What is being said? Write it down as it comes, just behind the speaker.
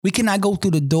We cannot go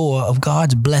through the door of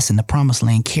God's blessing, the promised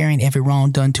land, carrying every wrong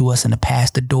done to us in the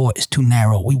past. The door is too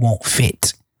narrow. We won't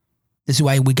fit. This is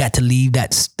why we got to leave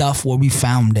that stuff where we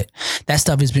found it. That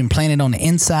stuff has been planted on the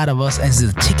inside of us as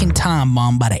a ticking time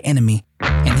bomb by the enemy.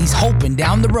 And he's hoping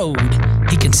down the road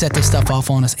he can set this stuff off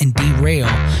on us and derail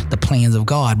the plans of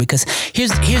God. Because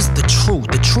here's the truth.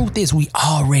 The truth is we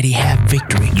already have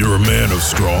victory. You're a man of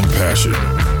strong passion,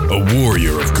 a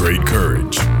warrior of great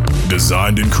courage,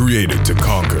 designed and created to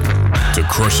conquer, to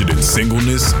crush it in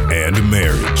singleness and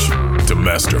marriage, to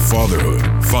master fatherhood,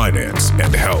 finance,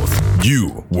 and health.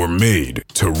 You were made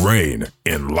to reign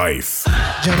in life.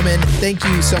 Gentlemen, thank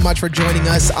you so much for joining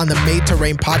us on the Made to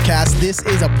Reign podcast. This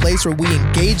is a place where we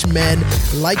engage men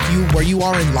like you where you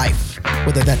are in life,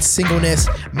 whether that's singleness,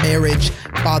 marriage,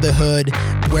 fatherhood,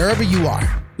 wherever you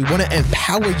are. We want to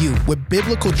empower you with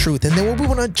biblical truth. And then we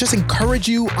want to just encourage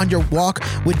you on your walk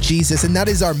with Jesus. And that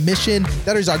is our mission.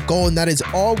 That is our goal. And that is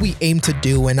all we aim to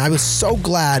do. And I was so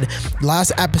glad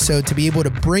last episode to be able to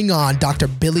bring on Dr.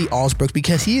 Billy Alsbrooks,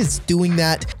 because he is doing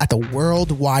that at the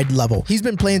worldwide level. He's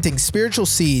been planting spiritual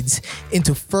seeds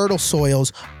into fertile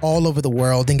soils all over the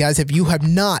world. And guys, if you have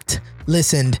not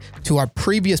listened to our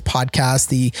previous podcast,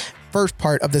 the first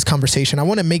part of this conversation, I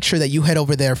want to make sure that you head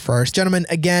over there first. Gentlemen,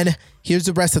 again, here's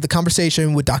the rest of the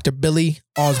conversation with Dr. Billy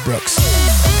Alsbrooks.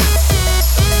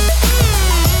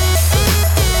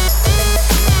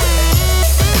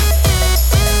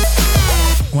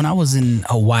 When I was in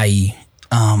Hawaii,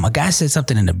 a guy said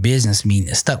something in a business meeting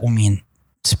that stuck with me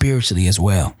spiritually as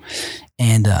well.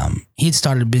 And he had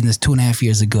started a business 2.5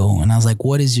 years ago. And I was like,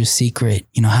 what is your secret?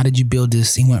 How did you build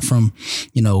this? He went from,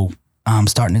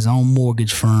 starting his own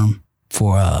mortgage firm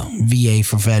for VA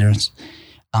for veterans.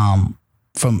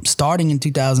 From starting in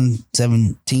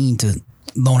 2017 to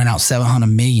loaning out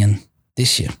 $700 million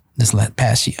this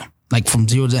past year, like from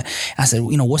zero to, I said,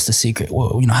 what's the secret?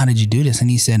 Well, how did you do this? And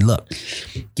he said, look,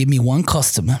 give me one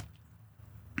customer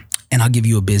and I'll give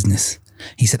you a business.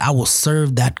 He said, I will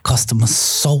serve that customer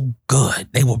so good.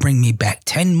 They will bring me back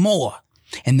 10 more.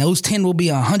 And those 10 will be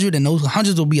 100 and those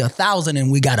 100 will be 1,000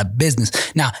 and we got a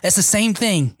business. Now, that's the same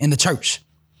thing in the church.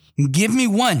 Give me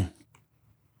one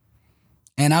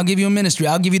and I'll give you a ministry.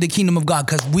 I'll give you the kingdom of God,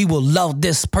 because we will love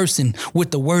this person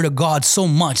with the word of God so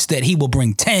much that he will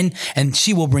bring 10 and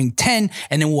she will bring 10.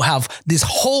 And then we'll have this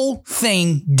whole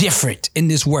thing different in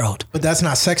this world. But that's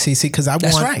not sexy. See, because I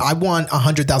want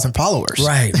 100,000 followers.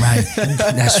 Right.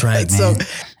 That's right, man. So,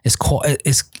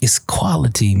 it's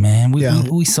quality, man.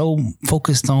 We so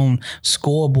focused on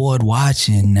scoreboard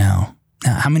watching now.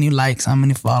 How many likes, how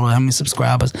many followers, how many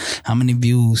subscribers, how many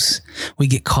views? We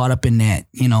get caught up in that.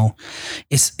 We've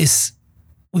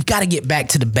got to get back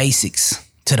to the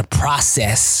basics, to the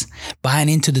process, buying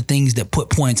into the things that put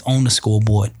points on the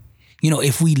scoreboard.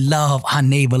 If we love our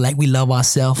neighbor like we love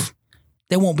ourselves,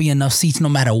 there won't be enough seats no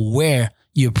matter where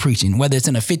you're preaching, whether it's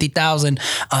in a 50,000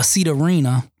 seat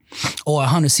arena or a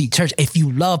 100-seat church. If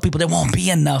you love people, there won't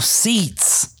be enough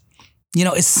seats.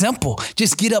 It's simple.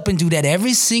 Just get up and do that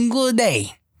every single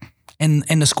day. And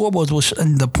the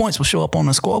scoreboards the points will show up on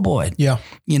the scoreboard. Yeah.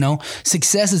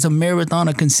 Success is a marathon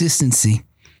of consistency.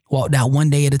 Walk out one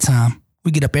day at a time.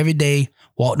 We get up every day,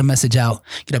 walk the message out.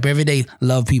 Get up every day,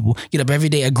 love people. Get up every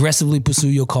day, aggressively pursue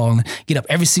your calling. Get up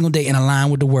every single day and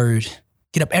align with the word.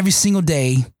 Get up every single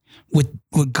day with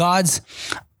God's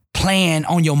plan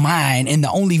on your mind and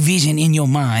the only vision in your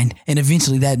mind. And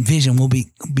eventually that vision will be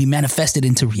manifested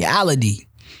into reality.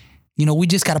 We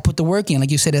just got to put the work in. Like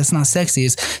you said, that's not sexy.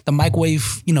 It's the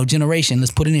microwave, generation.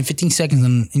 Let's put it in 15 seconds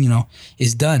and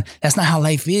it's done. That's not how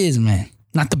life is, man.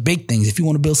 Not the big things. If you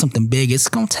want to build something big, it's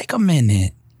going to take a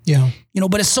minute. Yeah.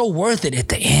 But it's so worth it at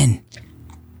the end.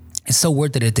 It's so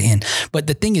worth it at the end. But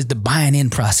the thing is the buying in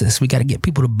process. We got to get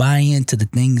people to buy into the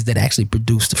things that actually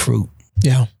produce the fruit.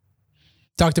 Yeah.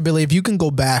 Dr. Billy, if you can go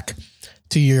back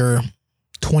to your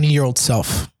 20-year-old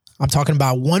self, I'm talking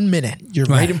about 1 minute, you're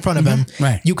right in front of him.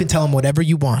 Right. You can tell him whatever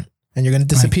you want and you're going to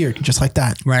disappear just like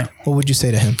that. Right. What would you say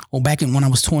to him? Well, when I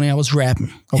was 20, I was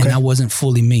rapping and I wasn't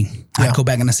fully me. I go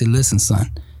back and I say, listen,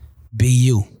 son, be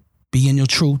you. Be in your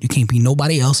truth. You can't be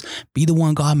nobody else. Be the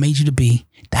one God made you to be.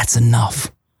 That's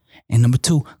enough. And number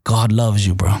 2, God loves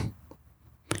you, bro.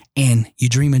 And you're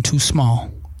dreaming too small.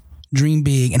 Dream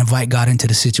big and invite God into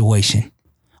the situation.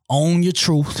 Own your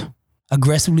truth.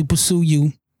 Aggressively pursue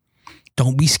you.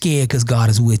 Don't be scared because God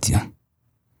is with you.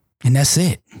 And that's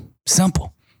it.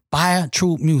 Simple. Fire,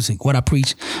 true music. What I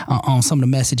preach on some of the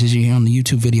messages you hear on the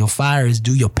YouTube video. Fire is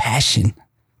do your passion.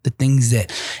 The things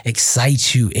that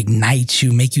excite you, ignite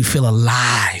you, make you feel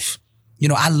alive. You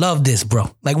know, I love this, bro.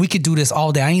 Like we could do this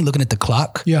all day. I ain't looking at the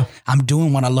clock. Yeah. I'm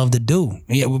doing what I love to do.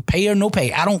 Yeah, pay or no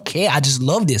pay. I don't care. I just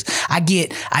love this. I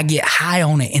get high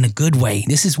on it in a good way.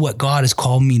 This is what God has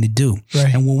called me to do.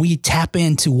 Right. And when we tap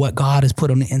into what God has put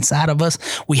on the inside of us,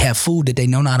 we have food that they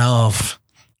know not of.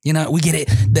 You know, we get it,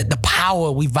 the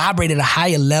power, we vibrate at a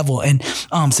higher level, and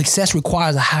success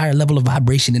requires a higher level of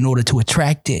vibration in order to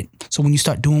attract it. So when you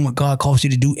start doing what God calls you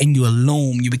to do and you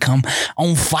illume, you become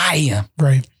on fire.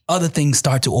 Right. Other things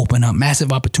start to open up.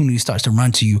 Massive opportunity starts to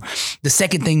run to you. The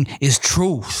second thing is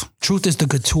truth. Truth is the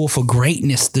good tool for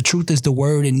greatness. The truth is the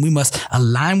word, and we must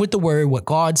align with the word, what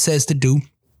God says to do.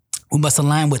 We must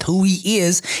align with who he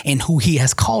is and who he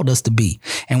has called us to be.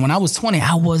 And when I was 20,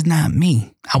 I was not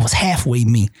me. I was halfway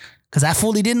me because I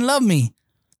fully didn't love me.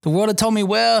 The world had told me,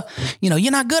 well, you know,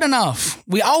 you're not good enough.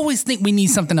 We always think we need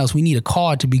something else. We need a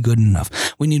car to be good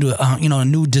enough. We need a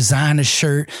new designer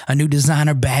shirt, a new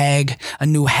designer bag, a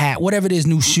new hat, whatever it is,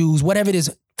 new shoes, whatever it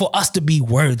is for us to be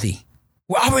worthy.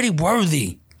 We're already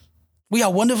worthy. We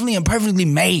are wonderfully and perfectly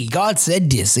made. God said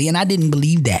this, see, and I didn't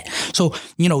believe that. So,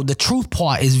 you know, the truth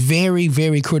part is very,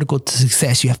 very critical to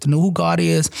success. You have to know who God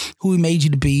is, who he made you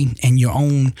to be, and your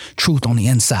own truth on the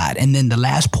inside. And then the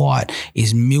last part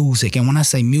is music. And when I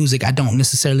say music, I don't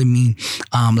necessarily mean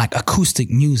like acoustic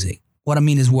music. What I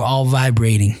mean is we're all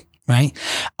vibrating, right?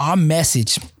 Our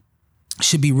message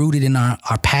should be rooted in our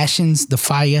passions, the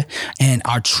fire, and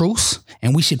our truths.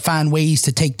 And we should find ways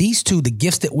to take these two, the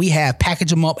gifts that we have,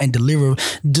 package them up and deliver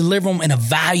them in a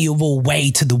valuable way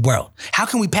to the world. How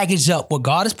can we package up what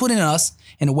God has put in us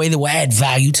in a way that will add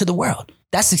value to the world?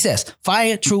 That's success.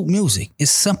 Fire, truth, music.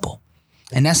 It's simple.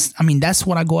 And that's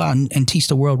what I go out and teach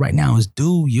the world right now is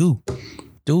do you.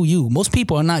 Do you. Most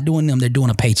people are not doing them. They're doing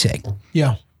a paycheck.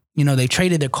 Yeah. You know, they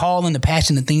traded their call and the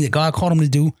passion, the thing that God called them to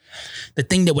do, the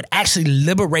thing that would actually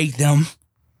liberate them.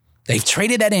 They've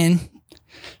traded that in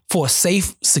for a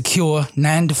safe, secure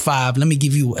 9 to 5. Let me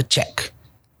give you a check,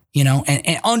 you know,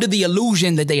 and under the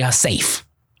illusion that they are safe.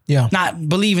 Yeah. Not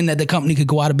believing that the company could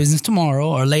go out of business tomorrow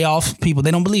or lay off people.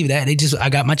 They don't believe that. I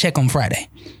got my check on Friday.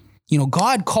 You know,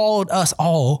 God called us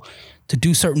all to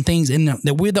do certain things and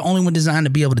that we're the only one designed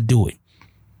to be able to do it.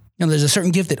 You know, there's a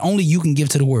certain gift that only you can give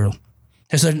to the world.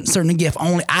 There's a certain gift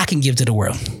only I can give to the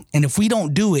world. And if we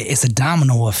don't do it, it's a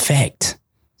domino effect.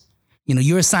 You know,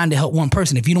 you're assigned to help one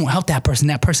person. If you don't help that person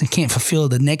can't fulfill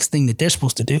the next thing that they're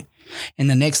supposed to do. And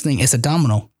the next thing, it's a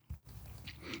domino.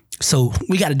 So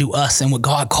we got to do us and what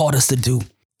God called us to do.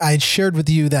 I had shared with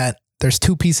you that there's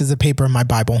 2 pieces of paper in my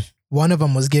Bible. One of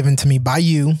them was given to me by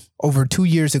you over 2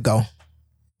 years ago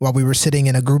while we were sitting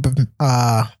in a group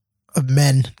of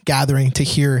men gathering to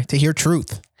hear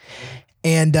truth.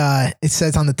 And it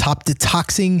says on the top,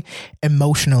 detoxing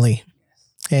emotionally.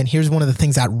 And here's one of the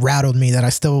things that rattled me that I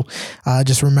still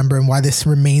just remember and why this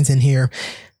remains in here.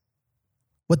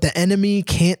 What the enemy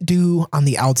can't do on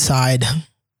the outside,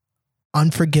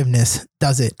 unforgiveness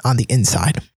does it on the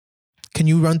inside. Can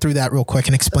you run through that real quick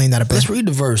and explain that a bit? Let's read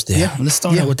the verse there. Yeah. Let's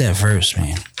start out with that verse,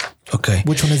 man. Okay.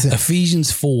 Which one is it?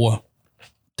 Ephesians 4,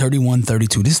 31,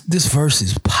 32. This verse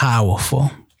is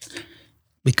powerful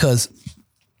because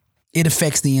it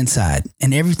affects the inside,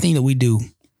 and everything that we do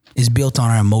is built on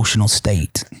our emotional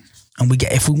state. And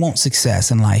if we want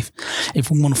success in life, if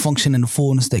we want to function in the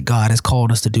fullness that God has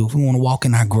called us to do, if we want to walk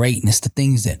in our greatness, the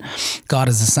things that God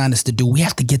has assigned us to do, we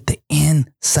have to get the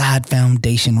inside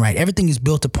foundation right. Everything is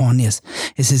built upon this.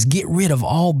 It says, get rid of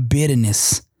all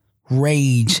bitterness,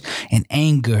 rage, and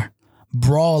anger,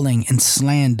 brawling and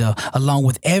slander, along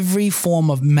with every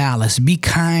form of malice. Be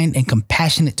kind and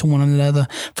compassionate to one another,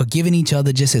 forgiving each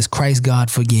other just as Christ God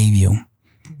forgave you.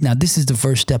 Now, this is the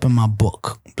first step in my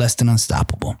book, Blessed and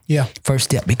Unstoppable. Yeah. First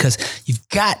step, because you've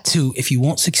got to, if you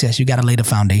want success, you got to lay the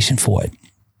foundation for it.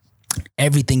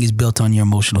 Everything is built on your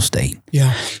emotional state.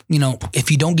 Yeah. You know, if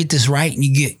you don't get this right and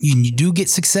you do get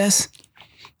success,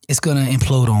 it's going to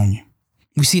implode on you.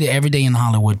 We see that every day in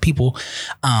Hollywood. People,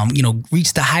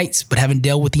 reach the heights, but haven't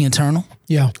dealt with the internal.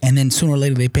 Yeah. And then sooner or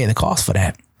later, they pay the cost for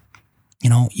that.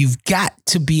 You know, you've got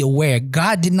to be aware.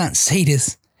 God did not say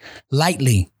this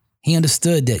lightly. He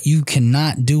understood that you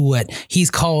cannot do what he's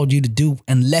called you to do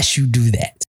unless you do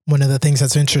that. One of the things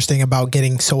that's interesting about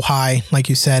getting so high, like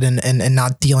you said, and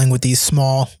not dealing with these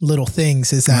small little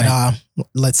things is that,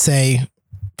 let's say,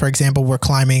 for example, we're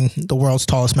climbing the world's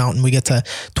tallest mountain. We get to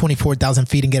 24,000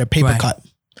 feet and get a paper cut.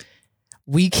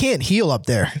 We can't heal up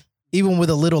there, even with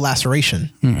a little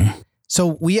laceration. Mm-mm.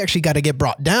 So we actually got to get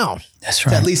brought down. That's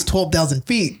right. To at least 12,000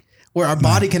 feet where our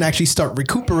body can actually start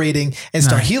recuperating and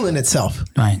start healing itself.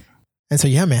 Right. And so,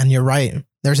 yeah, man, you're right.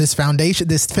 There's this foundation.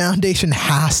 This foundation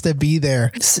has to be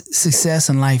there. Success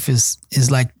in life is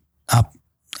like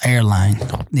airline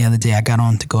the other day. I got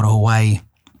on to go to Hawaii,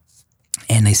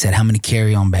 and they said, how many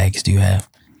carry-on bags do you have?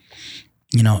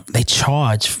 You know, they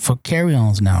charge for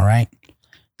carry-ons now, right?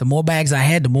 The more bags I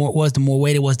had, the more it was, the more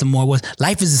weight it was, the more it was.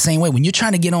 Life is the same way. When you're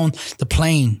trying to get on the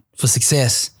plane for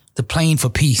success, the plane for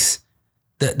peace,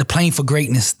 the plane for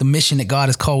greatness, the mission that God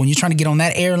has called, when you're trying to get on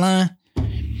that airline,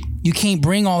 you can't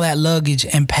bring all that luggage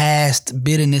and past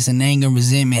bitterness and anger and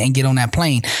resentment and get on that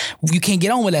plane. You can't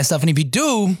get on with that stuff. And if you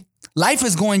do, life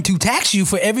is going to tax you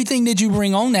for everything that you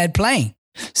bring on that plane.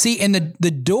 See, in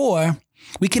the door,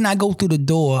 we cannot go through the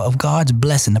door of God's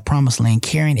blessing, the promised land,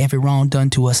 carrying every wrong done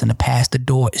to us in the past. The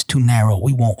door is too narrow.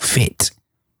 We won't fit.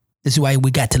 This is why we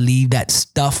got to leave that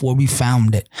stuff where we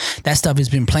found it. That stuff has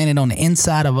been planted on the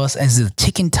inside of us as a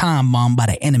ticking time bomb by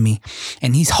the enemy.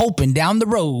 And he's hoping down the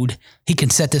road he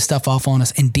can set this stuff off on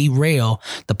us and derail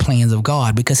the plans of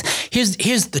God. Because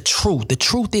here's the truth. The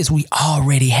truth is we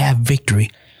already have victory.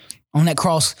 On that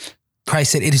cross,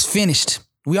 Christ said, it is finished.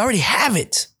 We already have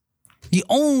it. The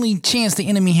only chance the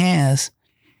enemy has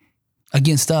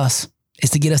against us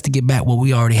is to get us to get back what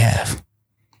we already have.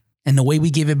 And the way we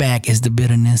give it back is the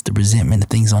bitterness, the resentment, the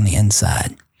things on the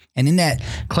inside. And in that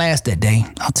class that day,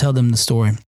 I'll tell them the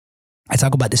story. I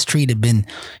talk about this tree that had been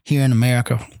here in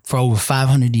America for over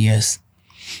 500 years,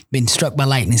 been struck by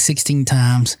lightning 16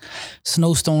 times,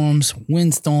 snowstorms,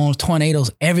 windstorms,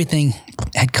 tornadoes, everything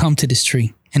had come to this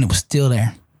tree, and it was still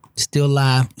there, still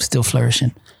alive, still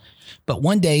flourishing. But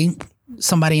one day,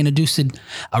 somebody introduced it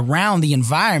around the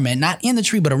environment, not in the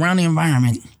tree, but around the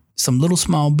environment, some little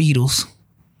small beetles.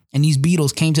 And these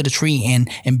beetles came to the tree and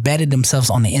embedded themselves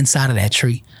on the inside of that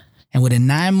tree. And within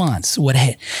 9 months, what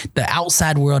the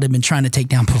outside world had been trying to take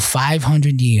down for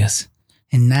 500 years,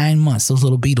 in 9 months, those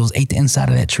little beetles ate the inside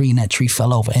of that tree, and that tree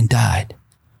fell over and died.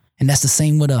 And that's the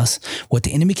same with us. What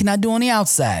the enemy cannot do on the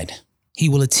outside, he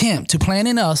will attempt to plan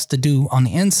in us to do on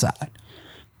the inside.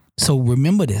 So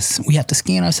remember this. We have to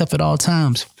scan ourselves at all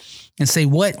times and say,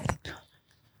 what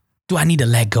do I need to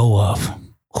let go of?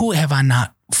 Who have I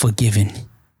not forgiven?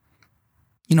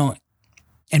 You know,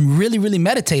 and really, really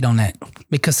meditate on that,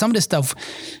 because some of this stuff,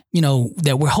 you know,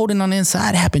 that we're holding on the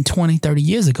inside happened 20, 30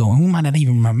 years ago, and we might not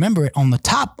even remember it on the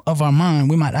top of our mind.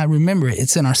 We might not remember it.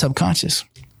 It's in our subconscious.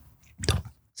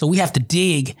 So we have to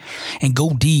dig and go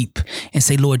deep and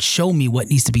say, Lord, show me what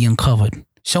needs to be uncovered.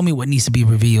 Show me what needs to be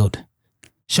revealed.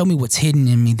 Show me what's hidden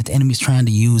in me that the enemy's trying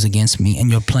to use against me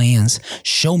and your plans.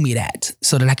 Show me that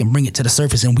so that I can bring it to the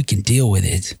surface and we can deal with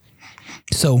it.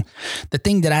 So the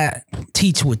thing that I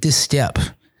teach with this step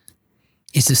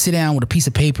is to sit down with a piece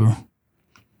of paper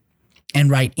and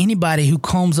write anybody who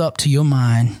comes up to your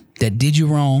mind that did you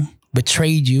wrong,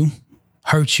 betrayed you,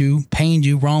 hurt you, pained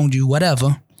you, wronged you,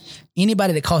 whatever.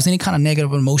 Anybody that caused any kind of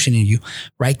negative emotion in you,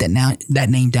 write that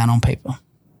name down on paper.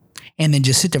 And then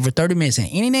just sit there for 30 minutes, and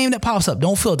any name that pops up,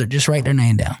 don't filter, just write their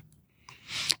name down.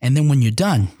 And then when you're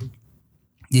done,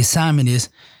 the assignment is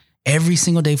every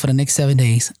single day for the next 7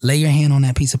 days, lay your hand on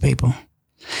that piece of paper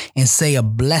and say a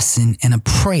blessing and a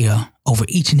prayer over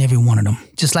each and every one of them.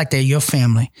 Just like they're your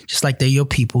family, just like they're your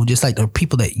people, just like they're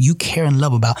people that you care and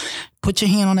love about. Put your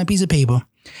hand on that piece of paper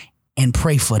and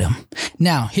pray for them.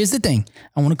 Now, here's the thing.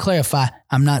 I want to clarify.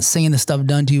 I'm not saying the stuff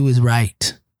done to you is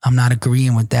right. I'm not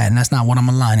agreeing with that, and that's not what I'm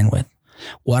aligning with.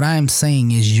 What I am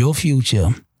saying is your future,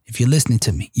 if you're listening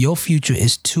to me, your future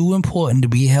is too important to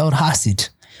be held hostage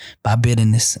by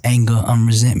bitterness, anger,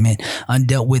 resentment,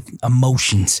 undealt with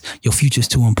emotions. Your future is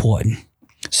too important.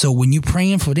 So when you're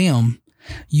praying for them,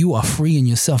 you are freeing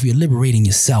yourself. You're liberating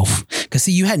yourself. Because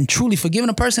see, you hadn't truly forgiven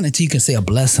a person until you can say a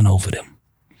blessing over them.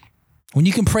 When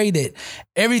you can pray that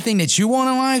everything that you want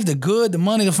in life, the good, the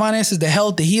money, the finances, the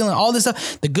health, the healing, all this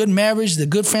stuff, the good marriage, the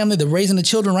good family, the raising the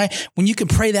children, right? When you can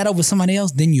pray that over somebody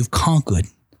else, then you've conquered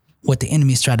what the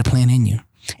enemy has tried to plant in you.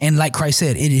 And like Christ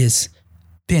said, it is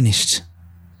finished.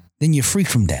 Then you're free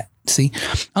from that. See,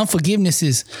 unforgiveness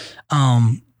is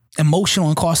emotional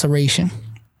incarceration.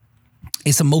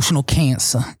 It's emotional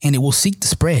cancer, and it will seek to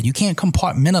spread. You can't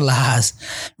compartmentalize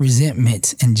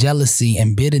resentment and jealousy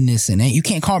and bitterness, and you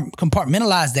can't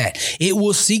compartmentalize that. It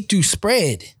will seek to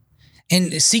spread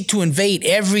and seek to invade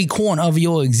every corner of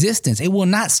your existence. It will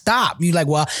not stop. You're like,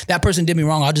 well, that person did me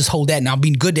wrong. I'll just hold that and I'll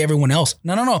be good to everyone else.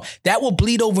 No. That will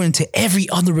bleed over into every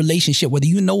other relationship, whether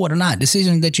you know it or not.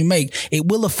 Decisions that you make, it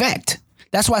will affect.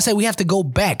 That's why I say we have to go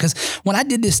back, because when I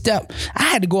did this step, I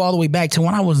had to go all the way back to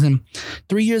when I was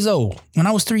 3 years old. When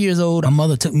I was 3 years old, my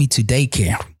mother took me to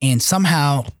daycare, and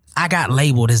somehow I got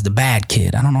labeled as the bad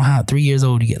kid. I don't know how at 3 years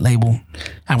old you get labeled.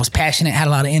 I was passionate, had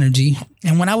a lot of energy.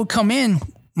 And when I would come in,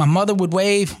 my mother would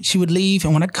wave, she would leave.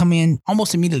 And when I'd come in,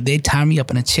 almost immediately, they'd tie me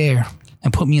up in a chair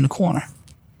and put me in a corner.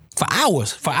 For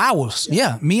hours.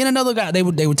 Yeah. Me and another guy, they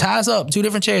would tie us up, 2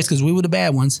 different chairs because we were the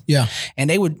bad ones. Yeah. And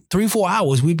they would 3-4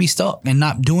 hours, we'd be stuck and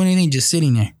not doing anything, just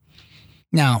sitting there.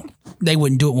 Now, they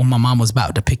wouldn't do it when my mom was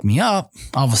about to pick me up.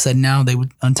 All of a sudden now they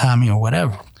would untie me or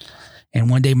whatever. And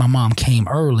one day my mom came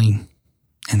early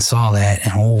and saw that,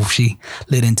 and she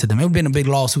lit into them. It would have been a big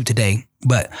lawsuit today.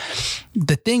 But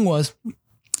the thing was,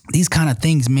 these kind of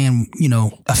things, man,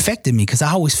 affected me because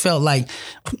I always felt like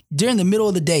during the middle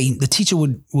of the day, the teacher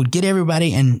would get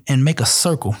everybody and make a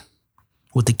circle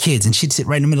with the kids, and she'd sit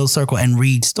right in the middle of the circle and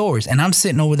read stories. And I'm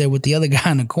sitting over there with the other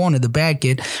guy in the corner, the bad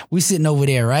kid. We're sitting over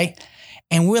there, right?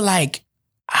 And we're like,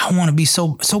 I want to be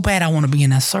so bad. I want to be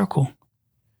in that circle.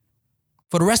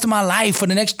 For the rest of my life, for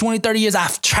the next 20, 30 years,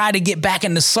 I've tried to get back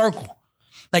in the circle.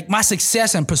 Like my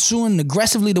success and pursuing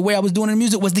aggressively the way I was doing in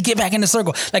music was to get back in the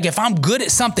circle. Like if I'm good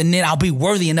at something, then I'll be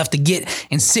worthy enough to get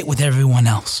and sit with everyone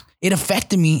else. It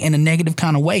affected me in a negative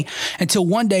kind of way until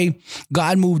one day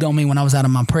God moved on me when I was out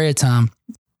of my prayer time,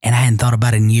 and I hadn't thought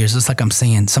about it in years. Just like I'm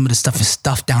saying, some of this stuff is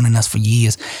stuffed down in us for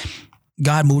years.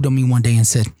 God moved on me one day and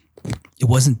said, it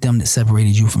wasn't them that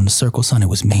separated you from the circle, son. It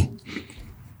was me.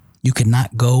 You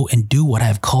cannot go and do what I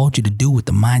have called you to do with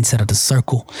the mindset of the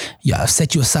circle. Yeah, I've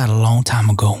set you aside a long time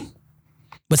ago.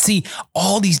 But see,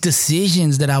 all these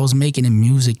decisions that I was making in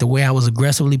music, the way I was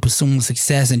aggressively pursuing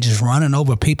success and just running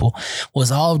over people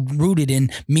was all rooted in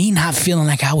me not feeling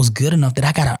like I was good enough, that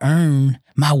I got to earn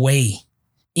my way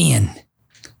in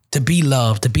to be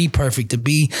loved, to be perfect, to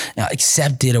be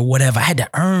accepted or whatever. I had to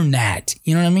earn that.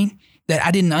 You know what I mean? That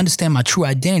I didn't understand my true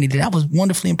identity, that I was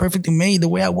wonderfully and perfectly made the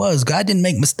way I was. God didn't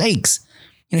make mistakes.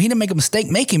 He didn't make a mistake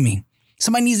making me.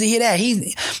 Somebody needs to hear that.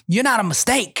 You're not a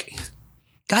mistake.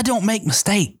 God don't make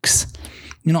mistakes.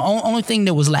 Only thing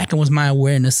that was lacking was my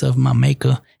awareness of my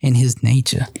maker and his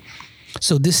nature.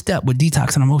 So this step with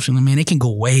detoxing emotionally, man, it can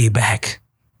go way back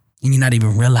and you not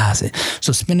even realize it.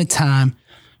 So spend the time,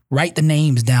 write the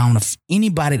names down of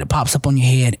anybody that pops up on your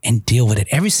head and deal with it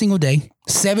every single day,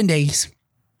 7 days.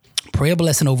 Pray a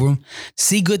blessing over them.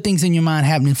 See good things in your mind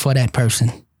happening for that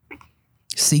person.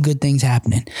 See good things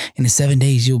happening. In the 7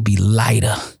 days, you'll be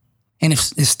lighter. And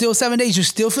if it's still 7 days, you're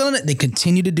still feeling it, then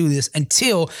continue to do this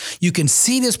until you can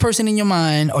see this person in your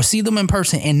mind or see them in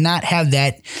person and not have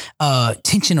that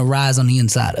tension arise on the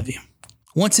inside of you.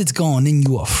 Once it's gone, then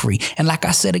you are free. And like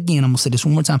I said again, I'm going to say this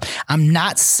one more time. I'm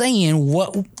not saying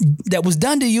what that was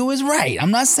done to you is right.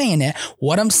 I'm not saying that.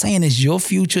 What I'm saying is your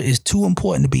future is too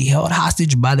important to be held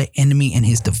hostage by the enemy and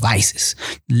his devices.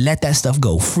 Let that stuff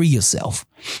go. Free yourself.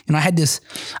 I had this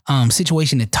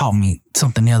situation that taught me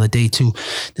something the other day too.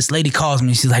 This lady calls me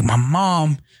and she's like, my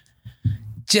mom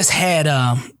just had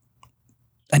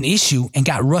an issue and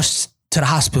got rushed to the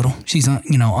hospital. She's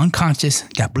unconscious,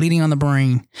 got bleeding on the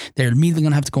brain. They're immediately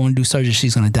going to have to go and do surgery.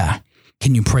 She's going to die.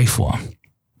 Can you pray for her?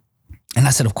 And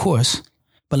I said, of course.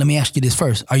 But let me ask you this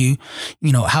first. Are you,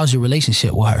 how's your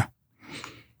relationship with her?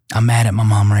 I'm mad at my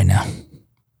mom right now.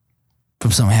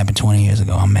 From something happened 20 years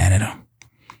ago. I'm mad at her.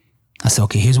 I said,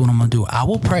 okay, here's what I'm going to do. I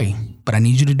will pray, but I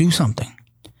need you to do something.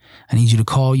 I need you to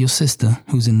call your sister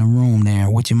who's in the room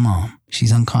there with your mom.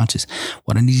 She's unconscious.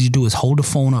 What I need you to do is hold the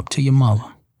phone up to your mother.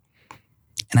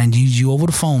 And I need you over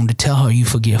the phone to tell her you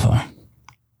forgive her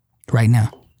right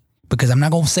now. Because I'm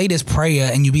not going to say this prayer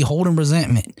and you be holding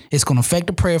resentment. It's going to affect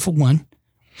the prayer for one.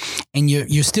 And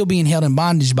you're still being held in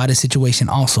bondage by the situation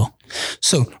also.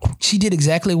 So she did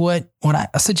exactly what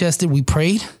I suggested. We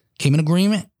prayed, came in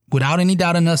agreement without any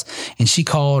doubt in us. And she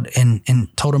called and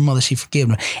told her mother she forgave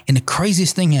her. And the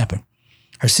craziest thing happened.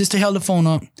 Her sister held the phone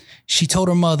up. She told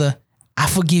her mother, I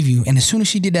forgive you. And as soon as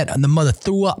she did that, the mother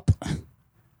threw up.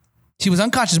 She was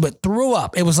unconscious, but threw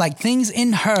up. It was like things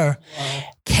in her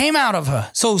came out of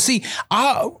her. So see,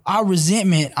 our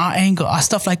resentment, our anger, our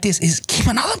stuff like this is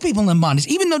keeping other people in bondage.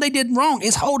 Even though they did wrong,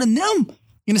 it's holding them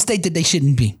in a state that they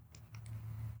shouldn't be.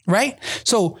 Right?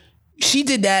 So she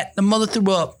did that. The mother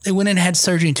threw up. They went in and had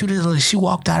surgery. And 2 days later, she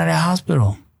walked out of that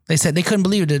hospital. They said they couldn't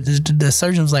believe it. The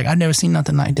surgeon was like, I've never seen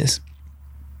nothing like this.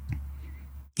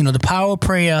 The power of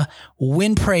prayer,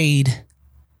 when prayed,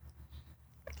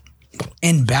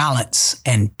 in balance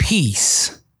and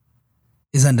peace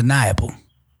is undeniable.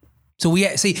 So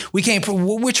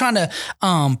we're trying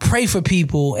to pray for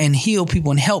people and heal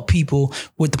people and help people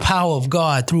with the power of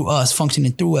God through us,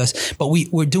 functioning through us. But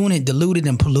we're doing it diluted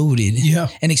and polluted,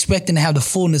 and expecting to have the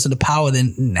fullness of the power,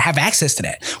 then have access to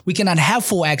that. We cannot have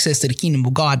full access to the kingdom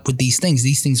of God with these things.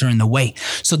 These things are in the way.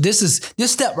 So this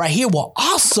step right here will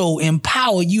also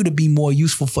empower you to be more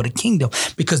useful for the kingdom,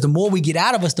 because the more we get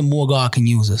out of us, the more God can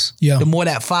use us. The more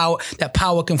that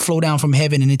power can flow down from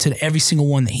heaven and into every single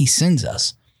one that he sends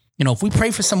us. If we pray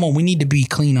for someone, we need to be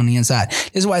clean on the inside. This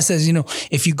is why it says,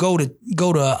 if you go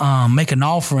to make an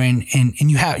offering and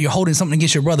you're holding something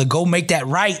against your brother, go make that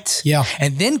right. Yeah.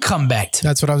 And then come back.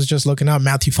 That's what I was just looking up.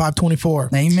 Matthew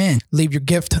 5:24. Amen. Leave your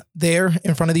gift there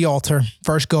in front of the altar.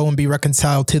 First go and be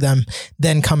reconciled to them.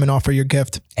 Then come and offer your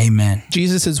gift. Amen.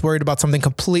 Jesus is worried about something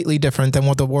completely different than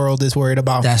what the world is worried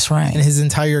about. That's right. And his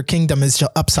entire kingdom is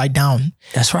just upside down.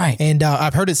 That's right. And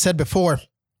I've heard it said before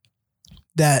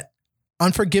that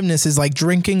unforgiveness is like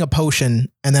drinking a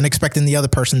potion and then expecting the other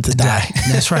person to die.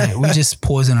 That's right. We just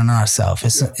poisoning ourselves.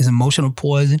 It's emotional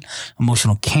poison,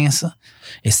 emotional cancer.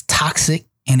 It's toxic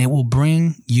and it will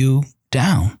bring you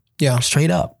down. Yeah.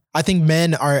 Straight up. I think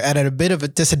men are at a bit of a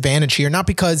disadvantage here, not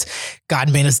because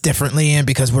God made us differently and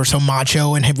because we're so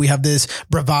macho and we have this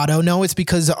bravado. No, it's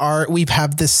because we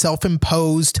have this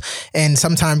self-imposed and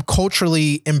sometimes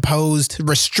culturally imposed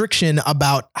restriction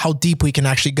about how deep we can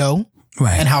actually go.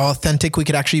 Right. And how authentic we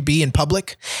could actually be in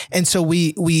public. And so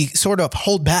we sort of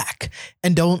hold back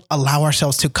and don't allow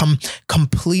ourselves to come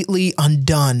completely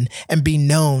undone and be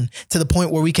known to the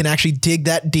point where we can actually dig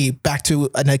that deep back to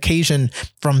an occasion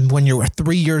from when you were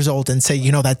 3 years old and say,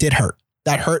 that did hurt.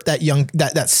 That hurt that young,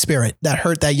 that spirit, that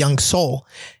hurt that young soul.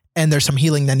 And there's some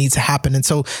healing that needs to happen. And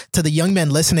so to the young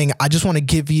men listening, I just want to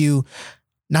give you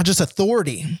not just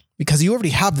authority, because you already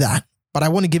have that, but I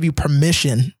want to give you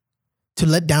permission to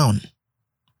let down.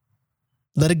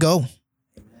 Let it go.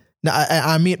 Now,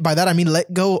 I mean, by that, I mean,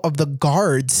 let go of the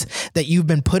guards that you've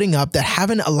been putting up that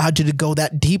haven't allowed you to go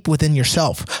that deep within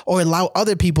yourself or allow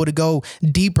other people to go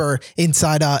deeper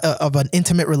inside of an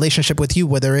intimate relationship with you,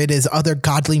 whether it is other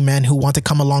godly men who want to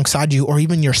come alongside you or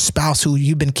even your spouse who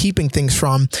you've been keeping things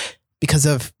from because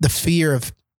of the fear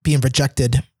of being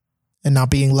rejected and not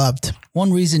being loved.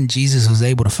 One reason Jesus was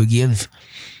able to forgive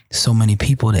so many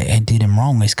people that did him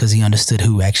wrong is because he understood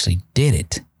who actually did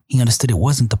it. He understood it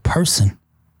wasn't the person,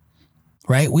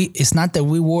 right? It's not that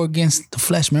we war against the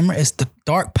flesh. Remember, it's the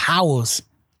dark powers,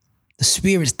 the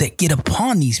spirits that get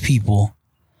upon these people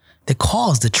that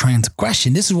cause the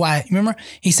transgression. This is why, remember,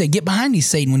 he said, get behind me,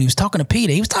 Satan, when he was talking to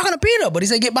Peter. He was talking to Peter, but he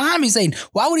said, get behind me, Satan.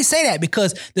 Why would he say that?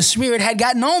 Because the spirit had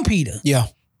gotten on Peter. Yeah.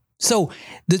 So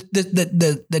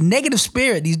the negative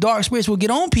spirit, these dark spirits will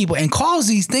get on people and cause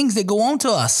these things that go on to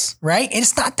us, right? And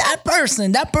it's not that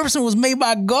person. That person was made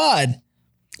by God.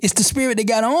 It's the spirit that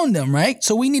got on them, right?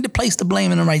 So we need to place the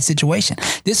blame in the right situation.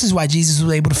 This is why Jesus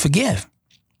was able to forgive.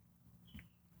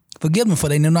 Forgive them for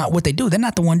they know not what they do. They're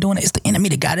not the one doing it. It's the enemy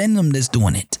that got in them that's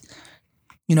doing it.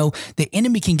 The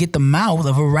enemy can get the mouth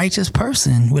of a righteous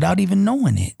person without even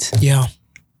knowing it. Yeah.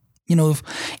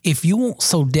 If you won't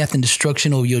sow death and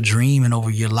destruction over your dream and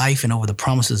over your life and over the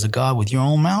promises of God with your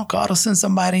own mouth, God will send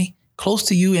somebody close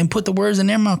to you and put the words in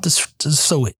their mouth to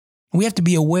sow it. We have to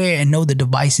be aware and know the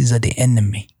devices of the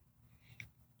enemy.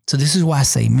 So this is why I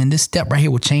say, man, this step right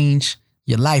here will change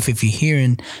your life. If you're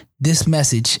hearing this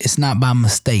message, it's not by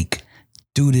mistake.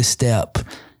 Do this step.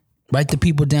 Write the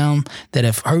people down that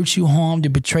have hurt you, harmed, or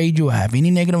betrayed you, or have any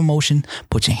negative emotion.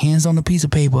 Put your hands on a piece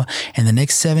of paper, and the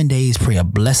next 7 days, pray a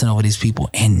blessing over these people,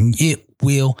 and it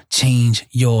will change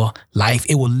your life.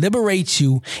 It will liberate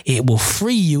you. It will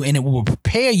free you, and it will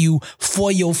prepare you for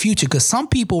your future. Because some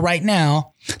people right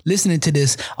now listening to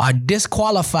this are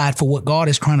disqualified for what God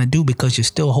is trying to do because you're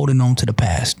still holding on to the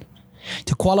past.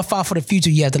 To qualify for the future,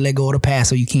 you have to let go of the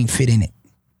past, so you can't fit in it.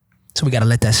 So we got to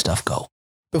let that stuff go.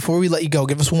 Before we let you go,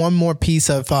 give us one more piece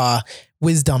of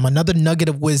wisdom, another nugget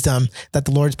of wisdom that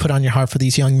the Lord's put on your heart for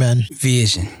these young men.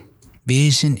 Vision.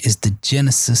 Vision is the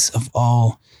genesis of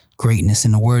all greatness.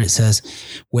 In the word, it says,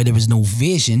 where there is no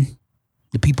vision,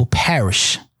 the people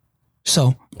perish.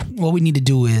 So what we need to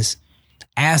do is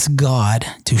ask God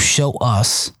to show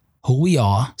us who we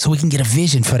are so we can get a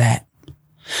vision for that.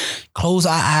 Close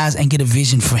our eyes and get a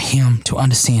vision for him to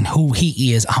understand who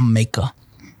he is, our maker.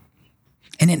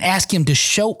 And then ask him to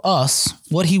show us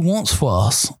what he wants for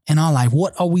us in our life.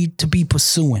 What are we to be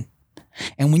pursuing?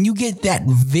 And when you get that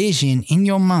vision in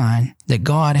your mind that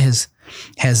God has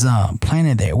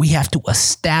planted there, we have to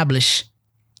establish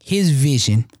his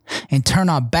vision and turn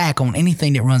our back on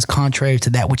anything that runs contrary to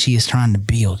that which he is trying to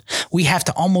build. We have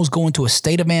to almost go into a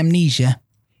state of amnesia,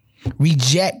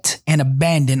 reject and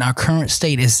abandon our current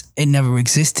state as it never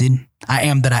existed. I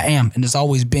am that I am, and it's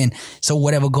always been. So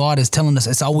whatever God is telling us,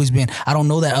 it's always been. I don't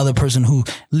know that other person who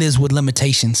lives with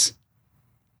limitations,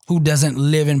 who doesn't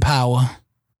live in power,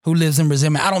 who lives in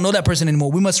resentment. I don't know that person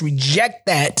anymore. We must reject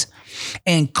that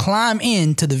and climb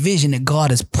into the vision that God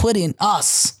has put in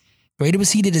us. Greater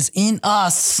is he that is in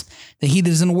us than he that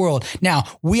is in the world. Now,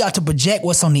 we are to project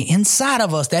what's on the inside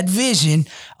of us, that vision,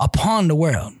 upon the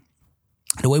world.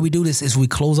 The way we do this is we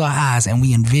close our eyes and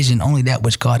we envision only that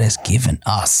which God has given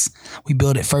us. We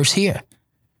build it first here.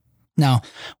 Now,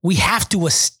 we have to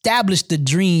establish the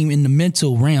dream in the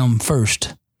mental realm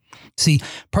first. See,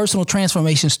 personal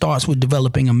transformation starts with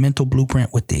developing a mental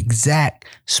blueprint with the exact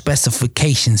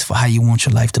specifications for how you want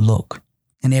your life to look.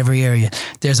 In every area,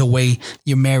 there's a way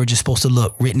your marriage is supposed to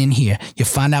look written in here. You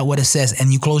find out what it says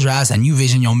and you close your eyes and you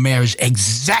vision your marriage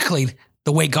exactly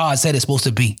the way God said it's supposed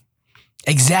to be.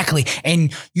 Exactly.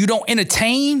 And you don't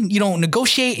entertain, you don't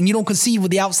negotiate, and you don't conceive with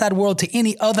the outside world to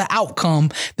any other outcome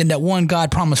than that one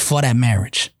God promised for that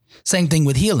marriage. Same thing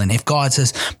with healing. If God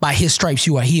says by his stripes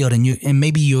you are healed, and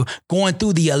maybe you're going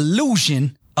through the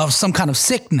illusion of some kind of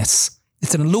sickness.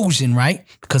 It's an illusion, right?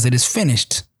 Because it is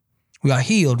finished. We are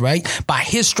healed, right? By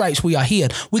his stripes we are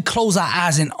healed. We close our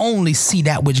eyes and only see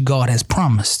that which God has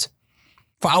promised.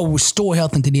 For I will restore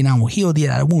health unto thee, and I will heal thee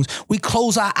out of wounds. We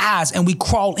close our eyes and we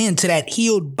crawl into that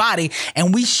healed body,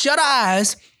 and we shut our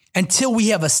eyes until we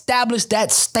have established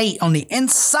that state on the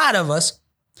inside of us.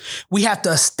 We have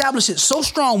to establish it so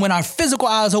strong when our physical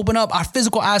eyes open up, our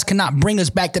physical eyes cannot bring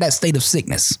us back to that state of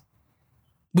sickness.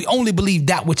 We only believe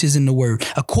that which is in the word.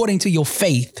 According to your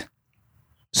faith,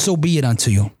 so be it unto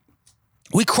you.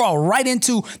 We crawl right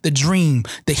into the dream,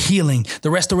 the healing, the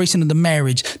restoration of the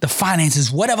marriage, the finances,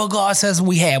 whatever God says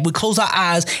we have. We close our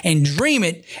eyes and dream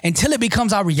it until it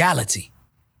becomes our reality.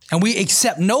 And we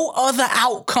accept no other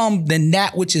outcome than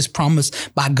that which is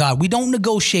promised by God. We don't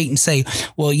negotiate and say,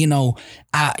 well,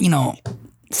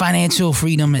 financial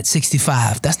freedom at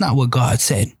 65. That's not what God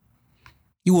said.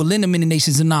 You will lend to many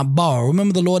nations and not borrow.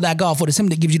 Remember the Lord thy God, for it is him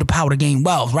that gives you the power to gain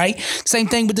wealth, right? Same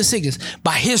thing with the sickness.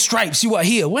 By his stripes you are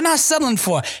healed. We're not settling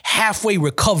for halfway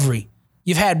recovery.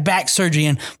 You've had back surgery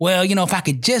and, if I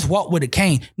could just walk with a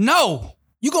cane. No,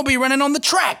 you're going to be running on the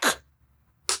track.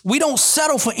 We don't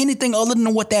settle for anything other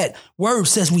than what that word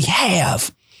says we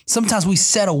have. Sometimes we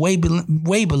settle way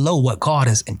below what God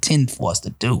has intended for us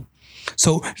to do.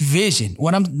 So vision,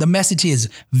 the message is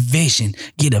vision.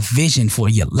 Get a vision for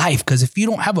your life. Because if you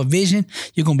don't have a vision,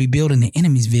 you're going to be building the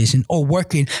enemy's vision or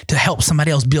working to help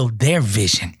somebody else build their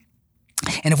vision.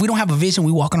 And if we don't have a vision,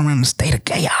 we're walking around in a state of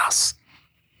chaos.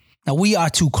 Now we are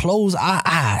to close our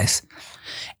eyes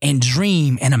and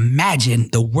dream and imagine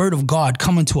the word of God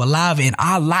coming to alive in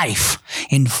our life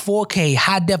in 4K,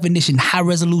 high definition, high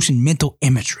resolution mental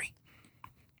imagery.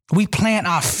 We plant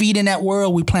our feet in that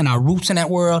world. We plant our roots in that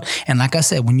world. And like I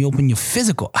said, when you open your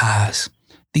physical eyes,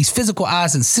 these physical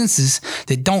eyes and senses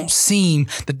that don't seem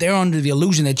that they're under the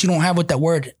illusion that you don't have what that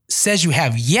word says you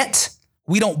have yet,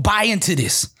 we don't buy into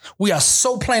this. We are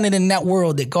so planted in that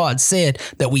world that God said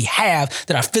that we have,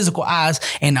 that our physical eyes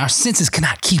and our senses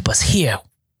cannot keep us here.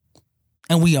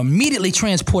 And we immediately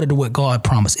transported to what God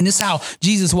promised. And this is how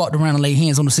Jesus walked around and laid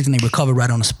hands on the sick and they recovered right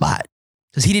on the spot.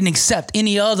 Because he didn't accept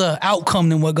any other outcome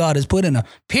than what God has put in a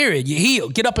period. You're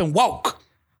healed. Get up and walk.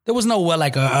 There was no,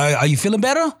 are you feeling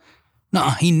better? No,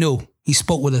 he knew. He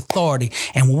spoke with authority.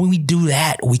 And when we do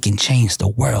that, we can change the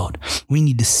world. We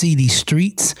need to see these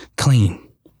streets clean.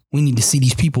 We need to see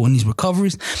these people in these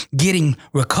recoveries, getting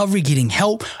recovery, getting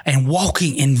help, and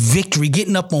walking in victory,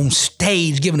 getting up on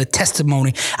stage, giving a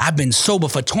testimony. I've been sober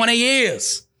for 20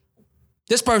 years.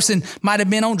 This person might have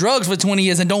been on drugs for 20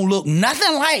 years and don't look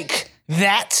nothing like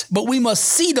that, but we must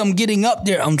see them getting up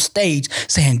there on stage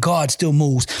saying God still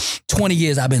moves. 20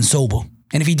 years I've been sober.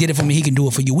 And if he did it for me, he can do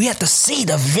it for you. We have to see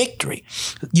the victory.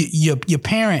 Your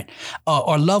parent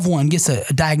or loved one gets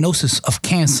a diagnosis of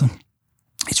cancer.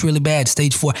 It's really bad,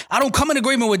 stage 4. I don't come in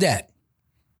agreement with that.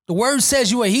 The word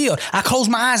says you are healed. I close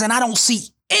my eyes and I don't see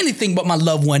anything but my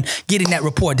loved one getting that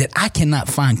report that I cannot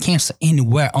find cancer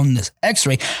anywhere on this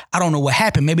x-ray. I don't know what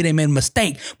happened. Maybe they made a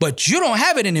mistake, but you don't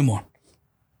have it anymore.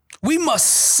 We must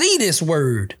see this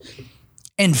word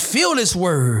and feel this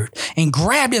word and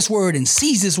grab this word and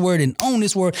seize this word and own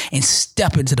this word and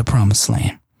step into the promised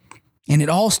land. And it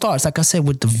all starts, like I said,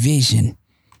 with the vision.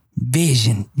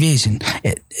 Vision.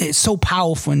 It's so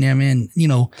powerful in there, man.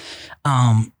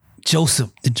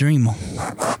 Joseph, the dreamer.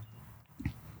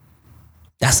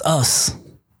 That's us.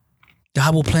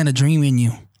 God will plant a dream in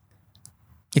you.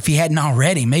 If he hadn't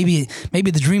already, maybe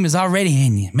the dream is already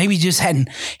in you. Maybe you just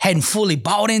hadn't fully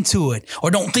bought into it or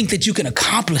don't think that you can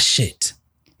accomplish it.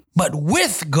 But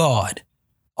with God,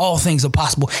 all things are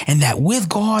possible. And that with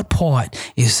God part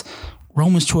is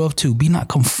Romans 12:2. Be not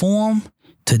conformed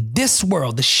to this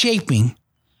world, the shaping,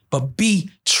 but be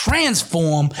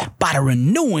transformed by the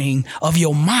renewing of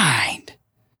your mind.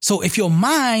 So if your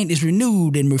mind is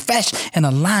renewed and refreshed and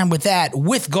aligned with that,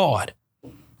 with God,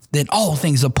 then all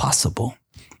things are possible.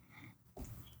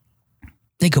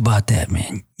 Think about that,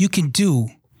 man. You can do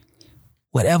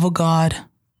whatever God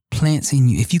plants in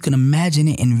you, if you can imagine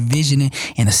it, envision it,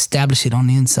 and establish it on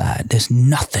the inside, there's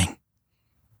nothing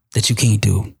that you can't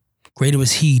do. Greater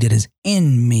is he that is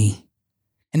in me.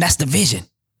 And that's the vision.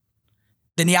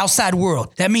 Than the outside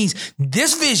world. That means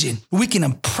this vision we can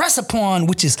impress upon,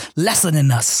 which is lesser than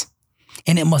us.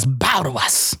 And it must bow to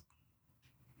us.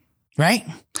 Right?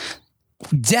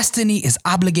 Destiny is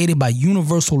obligated by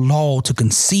universal law to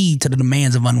concede to the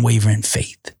demands of unwavering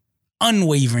faith.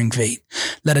 Unwavering faith.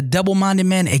 Let a double-minded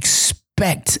man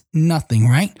expect nothing,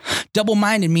 right?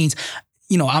 Double-minded means,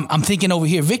 I'm thinking over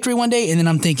here victory one day, and then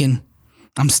I'm thinking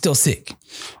I'm still sick.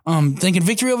 Thinking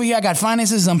victory over here, I got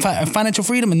finances, I'm financial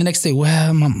freedom, and the next day,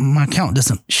 well, my account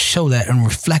doesn't show that and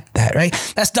reflect that,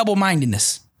 right? That's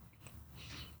double-mindedness.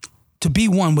 To be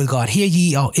one with God. Hear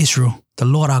ye, all Israel, the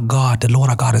Lord our God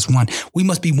is one. We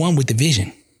must be one with the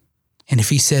vision. And if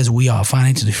he says we are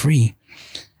financially free,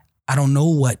 I don't know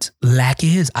what lack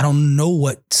is. I don't know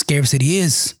what scarcity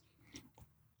is.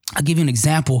 I'll give you an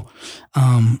example.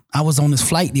 I was on this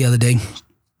flight the other day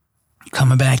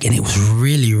coming back, and it was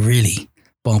really, really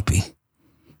bumpy.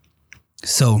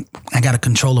 So I got a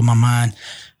control of my mind.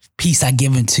 Peace I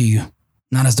give unto you,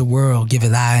 not as the world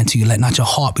giveth I unto you. Let not your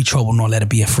heart be troubled, nor let it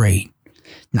be afraid.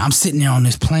 Now I'm sitting there on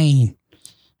this plane,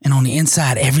 and on the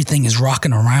inside, everything is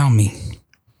rocking around me.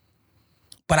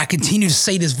 But I continue to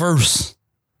say this verse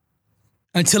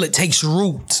until it takes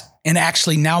root. And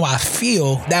actually now I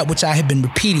feel that which I have been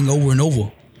repeating over and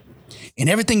over. And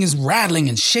everything is rattling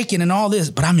and shaking and all this,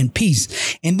 but I'm in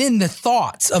peace. And then the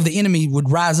thoughts of the enemy would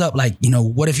rise up like,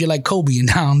 what if you're like Kobe and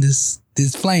down this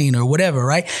plane or whatever,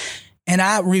 right? And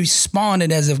I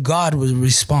responded as if God would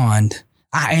respond.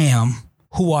 I am.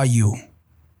 Who are you?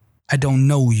 I don't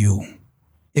know you.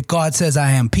 If God says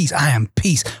I am peace, I am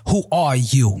peace. Who are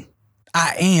you?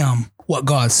 I am what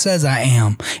God says I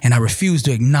am, and I refuse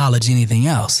to acknowledge anything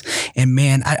else. And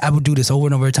man, I would do this over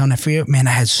and over every time I fear. Man,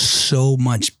 I had so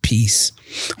much peace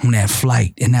on that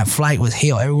flight, and that flight was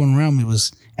hell. Everyone around me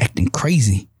was acting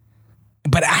crazy,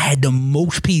 but I had the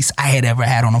most peace I had ever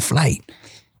had on a flight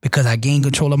because I gained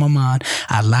control of my mind.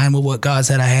 I aligned with what God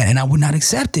said I had, and I would not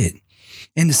accept it.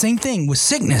 And the same thing with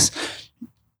sickness.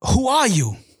 Who are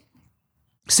you?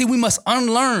 See, we must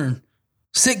unlearn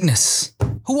sickness.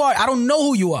 Who are I don't know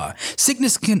who you are.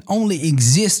 Sickness can only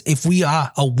exist if we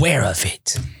are aware of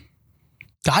it.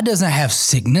 God doesn't have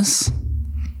sickness.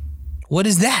 What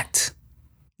is that?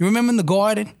 You remember in the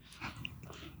garden?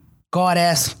 God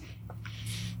asked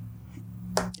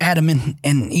Adam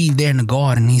and Eve there in the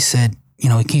garden. He said,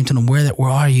 he came to them, where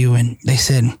are you? And they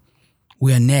said,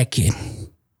 we are naked.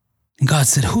 And God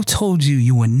said, who told you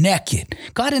you were naked?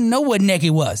 God didn't know what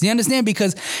naked was. You understand?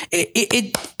 Because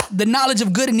the knowledge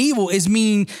of good and evil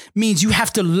means you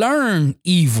have to learn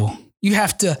evil. You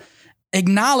have to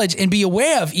acknowledge and be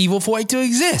aware of evil for it to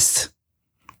exist.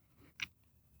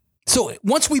 So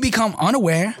once we become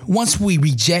unaware, once we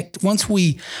reject, once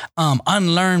we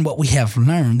unlearn what we have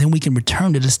learned, then we can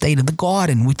return to the state of the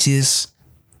garden, which is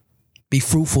be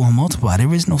fruitful and multiply.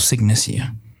 There is no sickness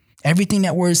here. Everything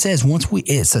that word says, once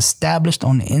it's established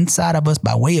on the inside of us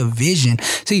by way of vision.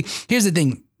 See, here's the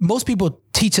thing. Most people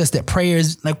teach us that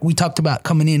prayers, like we talked about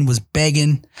coming in, was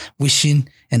begging, wishing,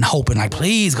 and hoping. Like,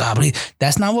 please, God, please.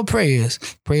 That's not what prayer is.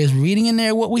 Prayer is reading in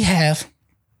there what we have,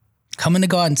 coming to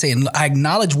God and saying, I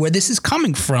acknowledge where this is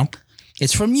coming from.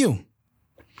 It's from you.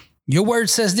 Your word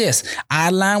says this. I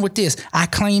align with this. I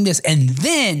claim this. And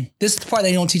then, this is the part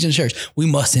they don't teach in the church. We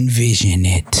must envision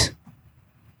it.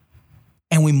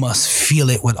 And we must feel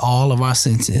it with all of our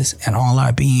senses and all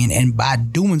our being. And by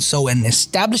doing so and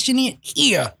establishing it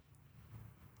here,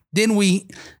 then we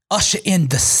usher in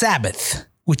the Sabbath,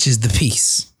 which is the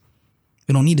peace.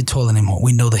 We don't need to toil anymore.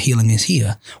 We know the healing is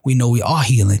here. We know we are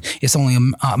healing. It's only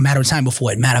a matter of time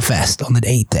before it manifests on the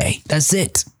 8th day. That's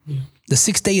it. Yeah. The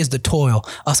 6th day is the toil,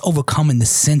 us overcoming the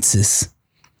senses.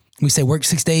 We say work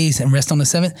 6 days and rest on the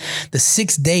 7th. The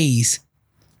 6 days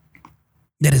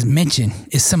that is mentioned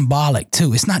is symbolic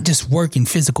too. It's not just work and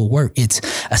physical work. It's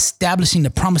establishing the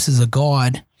promises of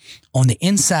God on the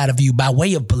inside of you by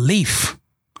way of belief.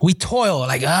 We toil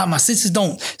like, my senses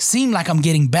don't seem like I'm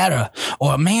getting better.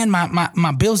 Or man,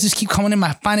 my bills just keep coming in.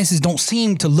 My finances don't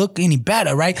seem to look any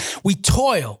better, right? We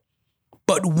toil.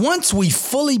 But once we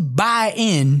fully buy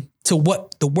in to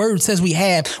what the word says we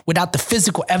have without the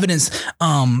physical evidence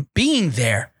being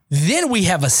there, then we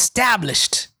have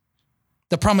established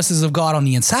the promises of God on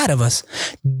the inside of us.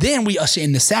 Then we usher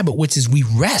in the Sabbath, which is we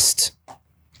rest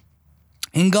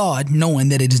in God, knowing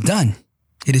that it is done.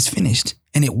 It is finished,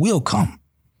 and it will come.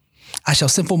 I shall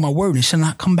send forth my word, and it shall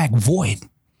not come back void.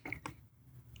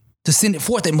 To send it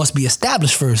forth, it must be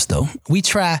established first, though. We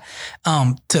try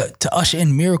to usher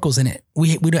in miracles in it.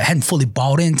 We hadn't fully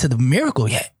bought into the miracle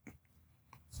yet.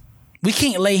 We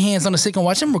can't lay hands on the sick and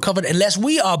watch them recover unless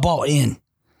we are bought in.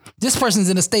 This person's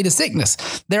in a state of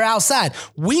sickness. They're outside.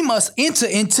 We must enter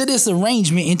into this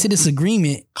arrangement, into this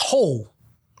agreement whole.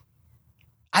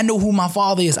 I know who my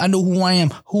Father is. I know who I am.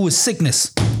 Who is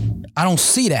sickness? I don't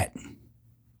see that.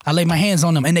 I lay my hands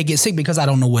on them and they get sick because I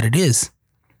don't know what it is.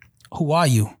 Who are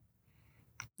you?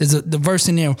 There's the verse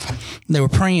in there. They were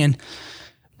praying.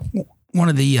 One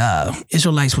of the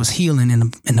Israelites was healing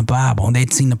in the Bible. And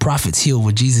they'd seen the prophets heal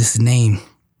with Jesus' name.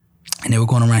 And they were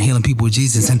going around healing people with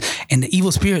Jesus. And the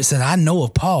evil spirit said, I know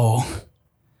of Paul.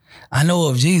 I know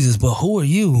of Jesus, but who are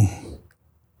you?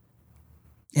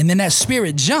 And then that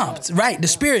spirit jumped, right? The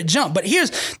spirit jumped. But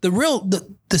here's the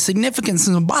significance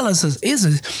and symbolism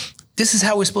is this is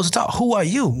how we're supposed to talk. Who are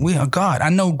you? We are God. I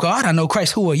know God. I know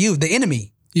Christ. Who are you? The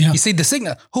enemy. Yeah. You see the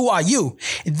signal. Who are you?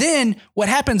 And then what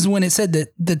happens when it said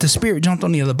that the spirit jumped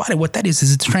on the other body? What that is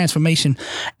a transformation,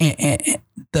 and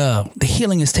the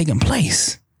healing is taking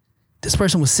place. This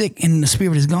person was sick and the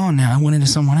spirit is gone now. I went into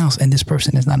someone else and this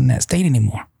person is not in that state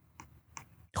anymore.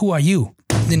 Who are you?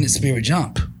 Then the spirit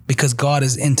jumped because God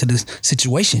is into this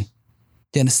situation.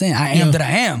 You understand? I am that I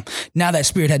am. Now that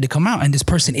spirit had to come out and this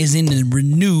person is in a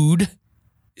renewed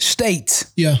state.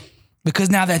 Yeah. Because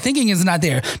now that thinking is not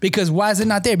there. Because why is it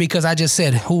not there? Because I just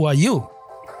said, who are you?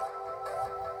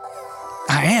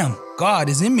 I am. God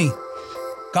is in me.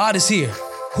 God is here.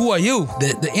 Who are you?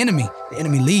 The enemy. The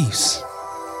enemy leaves.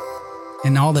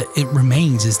 And all that it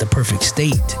remains is the perfect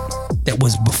state that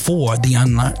was before the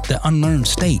unlearned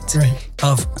state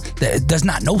of that does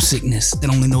not know sickness, that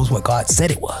only knows what God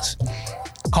said it was.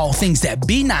 Call things that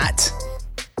be not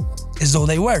as though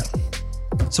they were.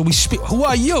 So we speak, who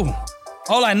are you?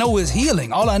 All I know is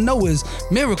healing. All I know is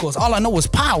miracles. All I know is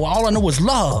power. All I know is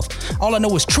love. All I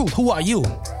know is truth. Who are you?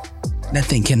 That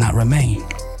thing cannot remain.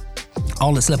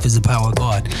 All that's left is the power of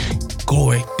God.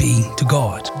 Glory be to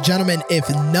God. Gentlemen, if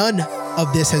none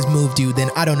of this has moved you, then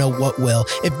I don't know what will.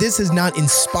 If this has not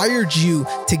inspired you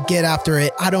to get after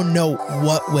it, I don't know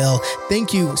what will.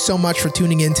 Thank you so much for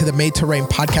tuning in to the Made to Reign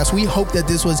podcast. We hope that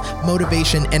this was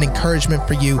motivation and encouragement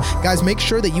for you. Guys, make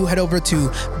sure that you head over to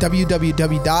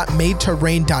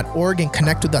www.madetoreign.org and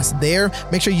connect with us there.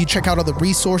 Make sure you check out all the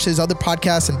resources, other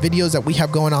podcasts and videos that we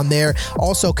have going on there.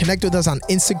 Also, connect with us on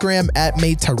Instagram at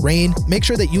Made to Reign. Make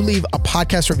sure that you leave a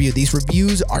podcast review. These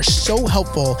reviews are so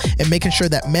helpful in making sure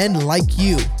that men like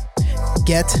you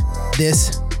get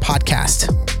this podcast.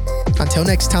 Until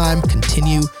next time,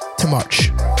 continue to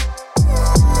march.